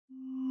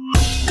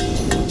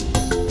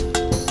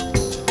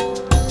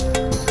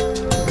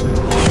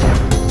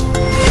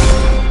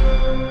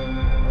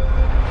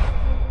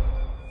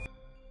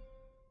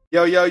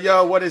Yo, yo,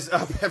 yo, what is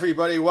up,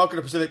 everybody? Welcome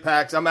to Pacific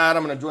Packs. I'm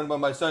Adam, and I'm joined by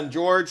my son,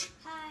 George.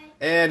 Hi.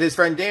 And his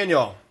friend,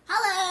 Daniel.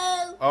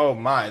 Hello. Oh,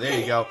 my. There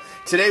you go.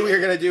 Today, we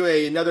are going to do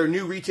another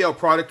new retail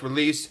product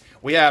release.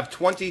 We have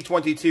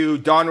 2022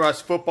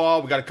 Donruss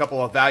football. We got a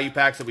couple of value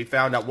packs that we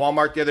found at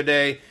Walmart the other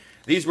day.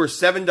 These were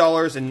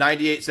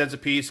 $7.98 a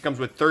piece. Comes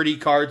with 30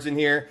 cards in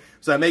here.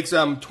 So that makes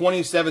them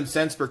 27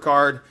 cents per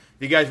card.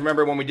 If you guys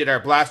remember when we did our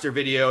blaster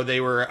video,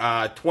 they were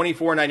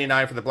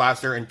 $24.99 for the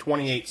blaster and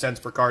 28 cents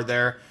per card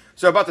there.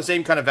 So about the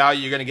same kind of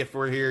value you're going to get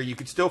for here. You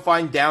could still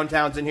find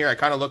downtowns in here. I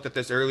kind of looked at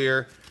this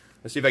earlier.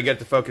 Let's see if I get it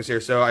to focus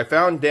here. So I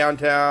found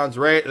downtowns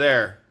right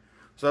there.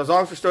 So as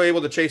long as we're still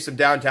able to chase some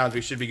downtowns, we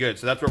should be good.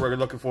 So that's what we're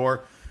looking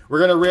for. We're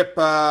gonna rip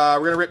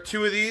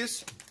two of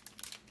these.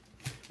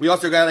 We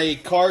also got a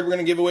card we're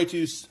gonna give away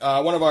to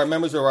one of our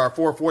members of our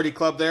 440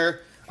 club there.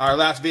 Our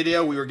last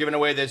video, we were giving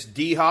away this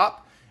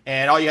D-Hop,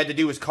 and all you had to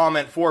do was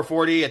comment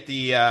 440 at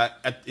the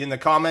in the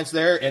comments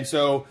there. And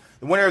so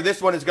the winner of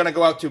this one is going to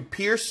go out to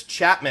Pierce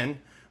Chapman.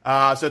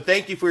 So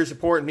thank you for your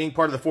support and being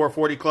part of the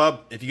 440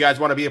 Club. If you guys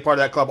want to be a part of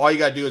that club, all you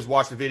got to do is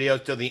watch the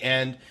videos till the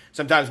end.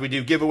 Sometimes we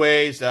do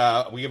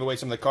giveaways. We give away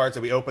some of the cards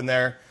that we open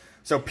there.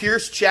 So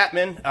Pierce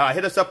Chapman,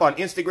 hit us up on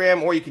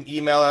Instagram, or you can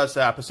email us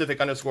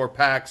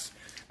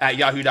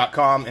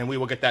pacific_packs@yahoo.com, and we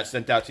will get that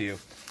sent out to you. All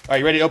right,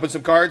 you ready to open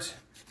some cards?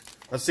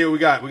 Let's see what we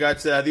got. We got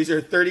these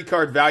are 30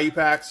 card value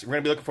packs. We're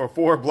going to be looking for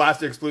 4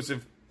 blaster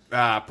exclusive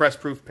press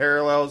proof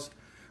parallels.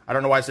 I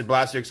don't know why I said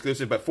blaster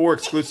exclusive, but 4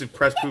 exclusive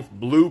press proof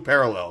blue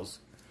parallels.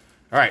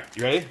 All right,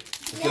 you ready?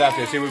 Let's get out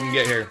there, see what we can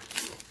get here.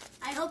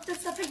 I hope there's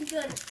something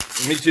good.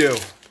 Me too.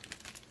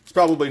 It's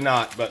probably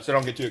not, but so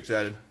don't get too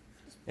excited.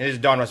 It is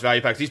Donruss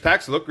value packs. These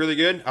packs look really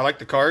good. I like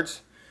the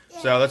cards. Yeah.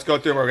 So let's go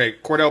through them. Okay,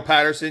 Cordell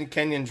Patterson,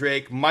 Kenyon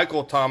Drake,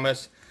 Michael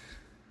Thomas,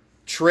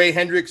 Trey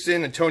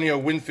Hendrickson, Antonio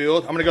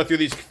Winfield. I'm going to go through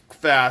these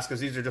fast because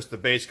these are just the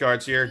base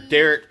cards here.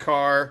 Derek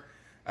Carr,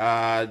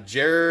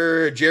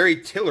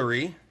 Jerry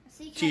Tillery,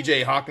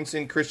 TJ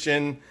Hawkinson,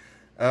 Christian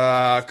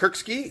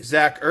Kirksey,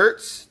 Zach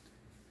Ertz.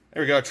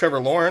 There we go. Trevor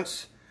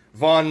Lawrence,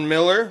 Von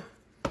Miller.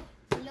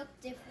 They look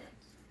different.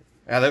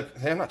 Yeah,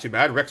 they're not too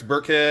bad. Rex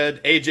Burkhead,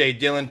 AJ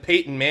Dillon,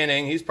 Peyton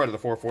Manning. He's part of the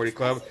 440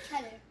 Club.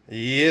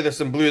 Yeah, there's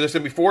some blues. There's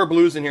going to be 4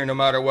 blues in here no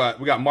matter what.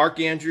 We got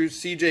Mark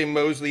Andrews, CJ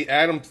Mosley,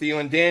 Adam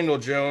Thielen, Daniel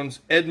Jones,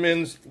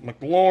 Edmonds,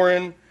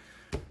 McLaurin.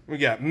 We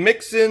got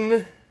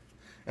Mixon.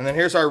 And then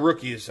here's our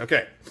rookies.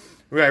 Okay.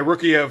 We got a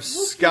rookie of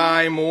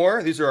Sky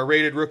Moore. These are our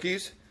rated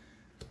rookies.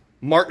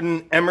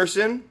 Martin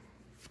Emerson.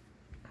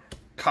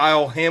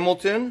 Kyle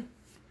Hamilton.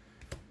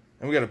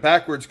 And we got a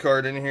backwards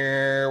card in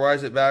here. Why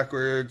is it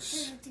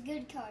backwards? It's a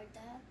good card,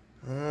 Dad.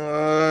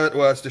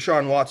 Well, it's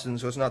Deshaun Watson,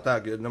 so it's not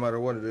that good, no matter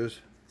what it is.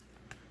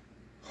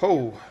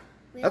 Oh,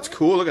 that's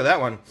cool. Look at that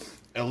one.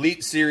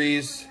 Elite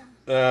Series,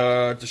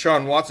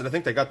 Deshaun Watson. I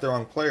think they got the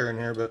wrong player in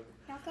here, but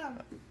how come?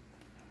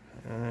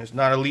 It's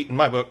not elite in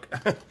my book.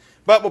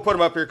 But we'll put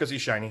him up here because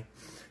he's shiny.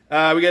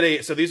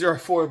 So these are our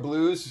 4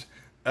 blues.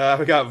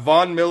 We got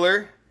Von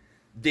Miller,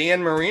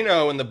 Dan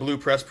Marino in the blue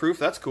press proof.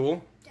 That's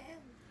cool.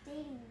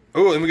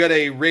 Oh, and we got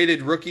a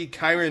rated rookie,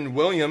 Kyron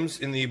Williams,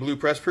 in the blue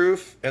press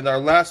proof. And our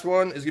last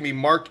one is going to be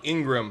Mark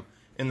Ingram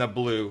in the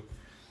blue.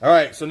 All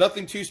right, so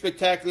nothing too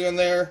spectacular in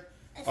there.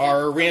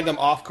 Our random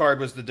off card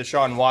was the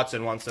Deshaun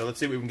Watson one, so let's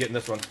see what we can get in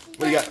this one.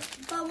 What do you got?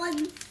 But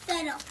one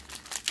setup.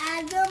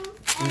 Adam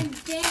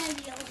and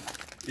Daniel.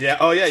 Yeah,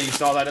 oh yeah, you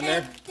saw that in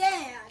there?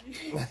 Dan.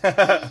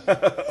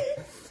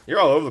 You're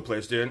all over the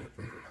place, dude.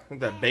 I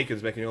think that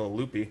bacon's making you a little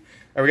loopy. All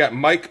right, we got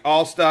Mike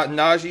Allstott,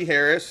 Najee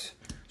Harris.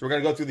 So we're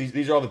going to go through these.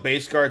 These are all the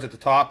base cards at the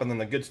top, and then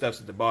the good stuff's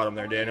at the bottom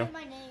there, Daniel.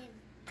 My name.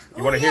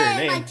 You want to hear your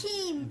name? My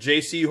team.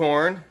 J.C.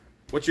 Horn.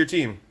 What's your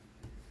team?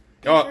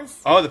 Panthers.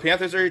 Oh, the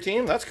Panthers are your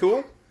team? That's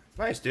cool.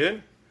 Nice,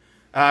 dude.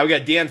 We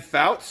got Dan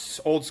Fouts,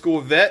 old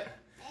school vet.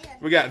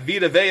 We got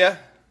Vita Vea. I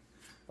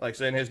like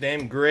saying his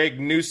name. Greg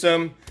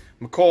Newsome,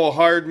 McCole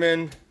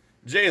Hardman,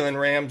 Jalen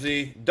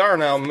Ramsey,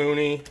 Darnell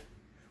Mooney.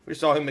 We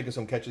saw him making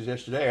some catches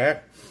yesterday,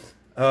 right?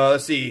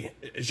 Let's see.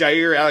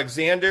 Jair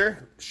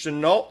Alexander,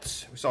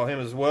 Chenault. We saw him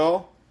as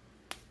well.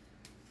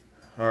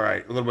 All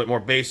right, a little bit more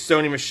base.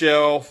 Sony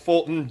Michel,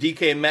 Fulton,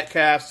 DK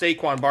Metcalf,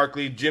 Saquon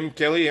Barkley, Jim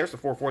Kelly. There's the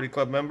 440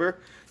 Club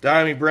member.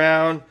 Diami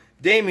Brown,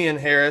 Damian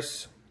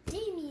Harris.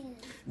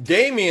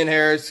 Damian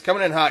Harris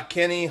coming in hot.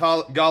 Kenny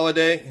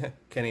Golladay.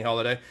 Kenny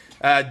Holiday.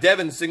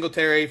 Devin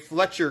Singletary,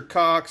 Fletcher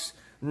Cox,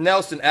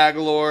 Nelson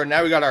Aguilar.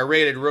 Now we got our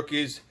rated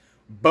rookies.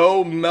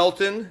 Bo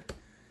Melton,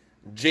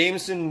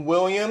 Jameson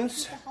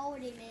Williams. The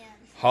Holiday Man.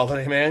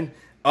 Holiday Man.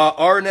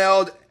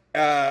 Arnold.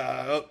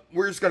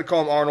 We're just going to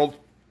call him Arnold.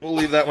 We'll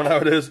leave that one how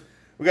it is.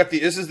 We got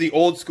this is the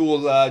old school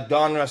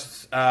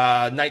Donruss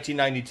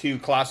 1992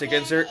 classic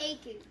insert.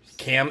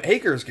 Cam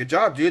Akers. Good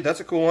job, dude. That's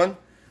a cool one.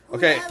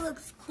 Okay. That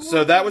looks cool.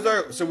 So that was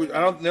our. So I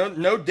don't know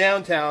no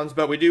downtowns,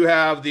 but we do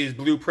have these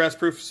blue press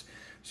proofs.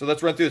 So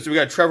let's run through this. So we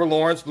got Trevor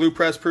Lawrence blue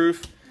press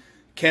proof,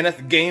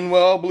 Kenneth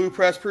Gainwell blue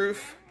press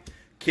proof,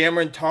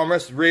 Cameron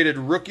Thomas rated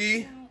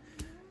rookie,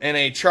 and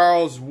a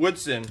Charles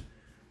Woodson.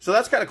 So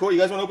that's kind of cool. You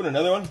guys want to open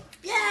another one?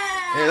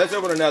 Yeah. Hey, let's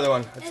open another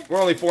one. We're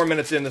only 4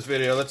 minutes in this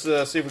video. Let's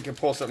see if we can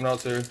pull something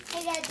else here.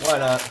 Hey guys, Why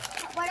not?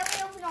 why don't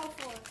we open all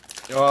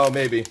 4? Oh,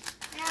 maybe.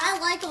 I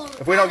like all.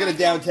 If we don't get it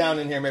downtown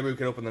in here, maybe we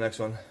can open the next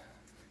one.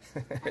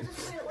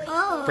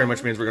 Oh. Pretty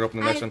much means we're going to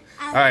open the next one.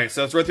 All right,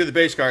 so let's run through the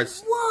base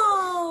cards.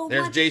 Whoa.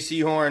 There's J.C.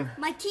 Horn.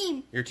 My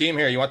team. Your team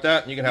here. You want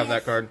that? You can have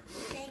that card.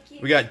 Thank you.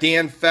 We got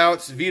Dan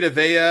Fouts, Vita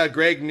Vea,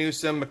 Greg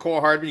Newsom,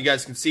 McCall Hardman. You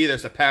guys can see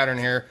there's a pattern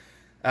here.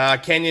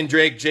 Kenyon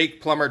Drake, Jake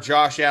Plummer,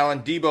 Josh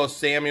Allen, Debo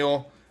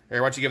Samuel.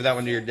 Here, why don't you give that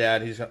one to your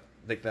dad? He's going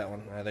to take that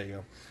one. There you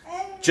go.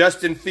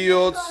 Justin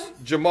Fields,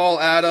 Jamal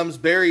Adams,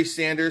 Barry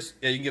Sanders.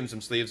 Yeah, you can give him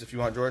some sleeves if you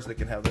want, George. They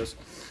can have this.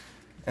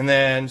 And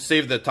then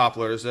save the top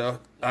loaders, though.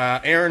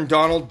 Aaron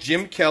Donald,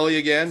 Jim Kelly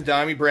again,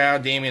 Dommy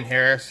Brown, Damian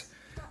Harris.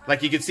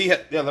 Like, you can see how,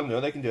 yeah, let them know.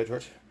 They can do it,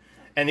 George.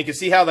 And you can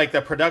see how, like,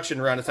 the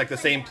production run, it's like the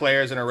same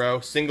players in a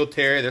row.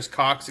 Singletary, there's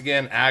Cox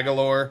again,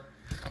 Aguilar.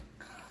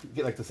 You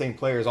get, like, the same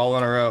players all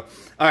in a row.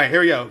 All right, here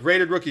we go.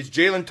 Rated rookies,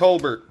 Jalen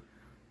Tolbert.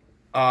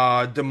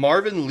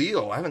 DeMarvin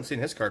Leal. I haven't seen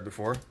his card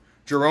before.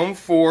 Jerome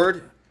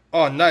Ford.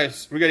 Oh,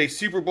 nice. We got a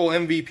Super Bowl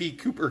MVP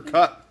Cooper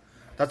Kupp.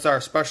 That's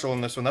our special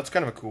in this one. That's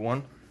kind of a cool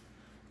one.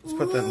 Let's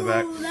put that in the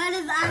back. That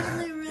is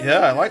actually really Yeah,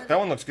 I like that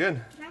one. Looks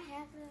good. Can I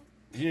have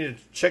that? You need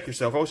to check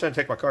yourself. I always try to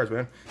take my cards,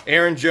 man.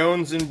 Aaron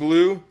Jones in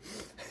blue.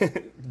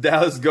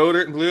 Dallas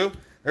Goedert in blue.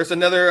 There's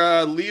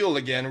another Leal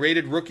again.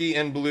 Rated rookie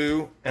in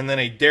blue. And then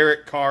a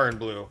Derek Carr in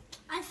blue.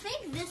 I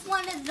think this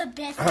one is the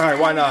best. All right,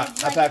 why not?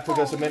 That pack took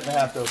us a minute and a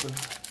half to open.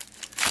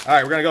 All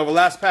right, we're going to go over the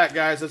last pack,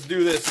 guys. Let's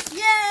do this.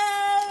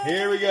 Yay!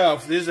 Here we go.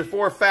 These are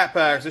 4 fat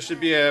packs. This should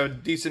be a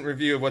decent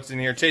review of what's in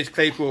here. Chase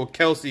Claypool,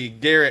 Kelsey,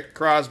 Garrett,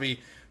 Crosby,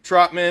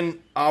 Trotman,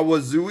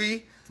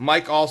 Awazui,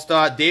 Mike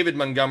Allstott, David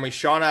Montgomery,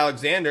 Sean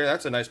Alexander.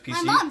 That's a nice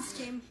PC. My mom's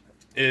team.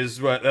 Is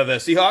what, the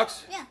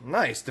Seahawks? Yeah.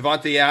 Nice.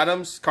 Devontae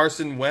Adams,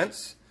 Carson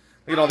Wentz.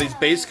 Look at all these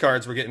base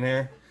cards we're getting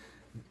here.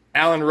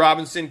 Allen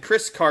Robinson,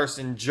 Chris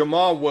Carson,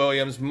 Jamal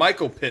Williams,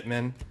 Michael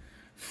Pittman.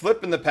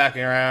 Flipping the pack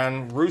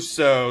around.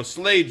 Russo,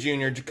 Slade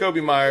Jr., Jacoby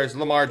Myers,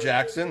 Lamar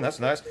Jackson. That's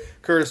nice.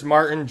 Curtis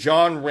Martin,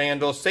 John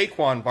Randall,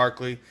 Saquon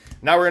Barkley.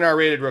 Now we're in our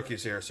rated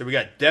rookies here. So we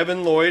got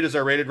Devin Lloyd as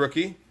our rated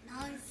rookie.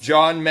 Nice.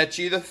 John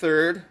Mechie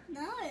III.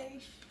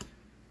 Nice.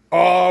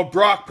 Oh,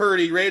 Brock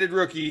Purdy, rated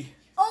rookie.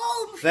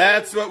 Oh,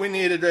 That's what we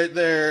needed right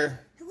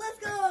there. let's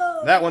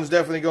go. That one's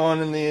definitely going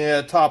in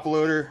the top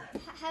loader.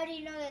 How do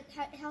you know that?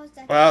 How is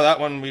that? Well, that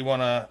one we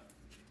want to...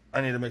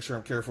 I need to make sure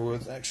I'm careful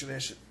with. Actually, I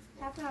should...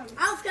 How come?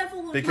 I was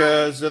careful with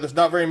Because there's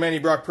not very many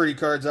Brock Purdy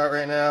cards out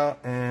right now.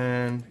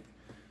 And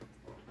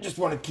just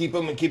want to keep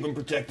him and keep him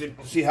protected.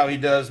 See how he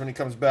does when he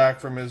comes back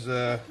from his Put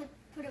it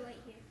right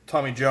here.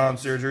 Tommy John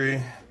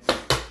surgery.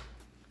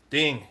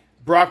 Ding.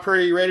 Brock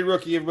Purdy, rated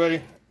rookie,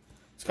 everybody.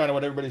 It's kind of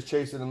what everybody's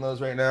chasing in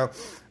those right now.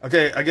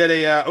 Okay, I get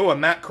a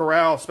Matt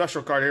Corral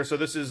special card here. So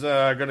this is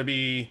going to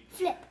be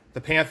Flip.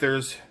 the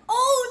Panthers.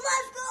 Oh,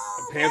 let's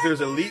go.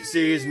 Panthers Elite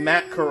Series,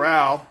 Matt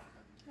Corral.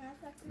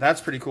 That's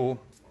pretty cool.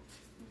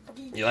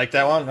 You like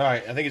that one? All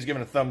right, I think he's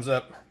giving a thumbs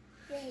up.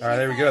 All right,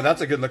 there we go.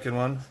 That's a good-looking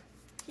one.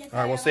 All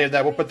right, we'll save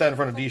that. We'll put that in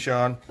front of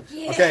Deshaun.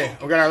 Okay,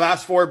 we got our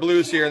last 4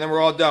 blues here, and then we're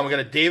all done. We got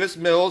a Davis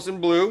Mills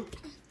in blue.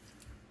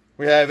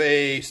 We have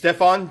a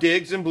Stephon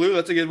Diggs in blue.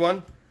 That's a good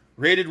one.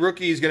 Rated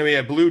rookie is going to be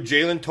a blue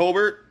Jalen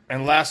Tolbert,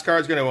 and last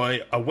card is going to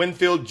be a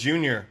Winfield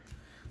Jr.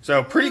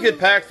 So pretty good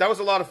packs. That was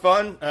a lot of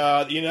fun.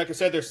 You know, like I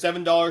said, they're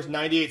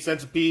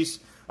 $7.98 a piece.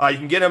 You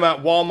can get them at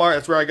Walmart.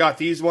 That's where I got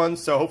these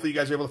ones. So hopefully you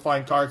guys are able to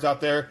find cards out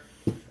there.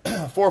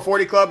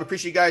 440 Club,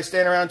 appreciate you guys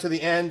staying around to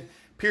the end.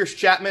 Pierce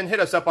Chapman, hit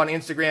us up on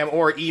Instagram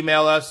or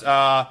email us.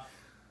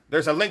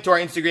 There's a link to our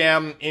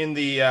Instagram in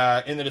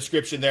the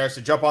description there,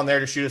 so jump on there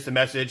to shoot us a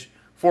message.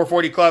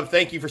 440 Club,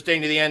 thank you for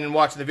staying to the end and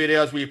watching the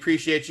videos. We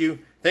appreciate you.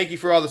 Thank you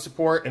for all the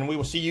support, and we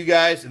will see you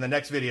guys in the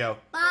next video.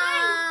 Bye.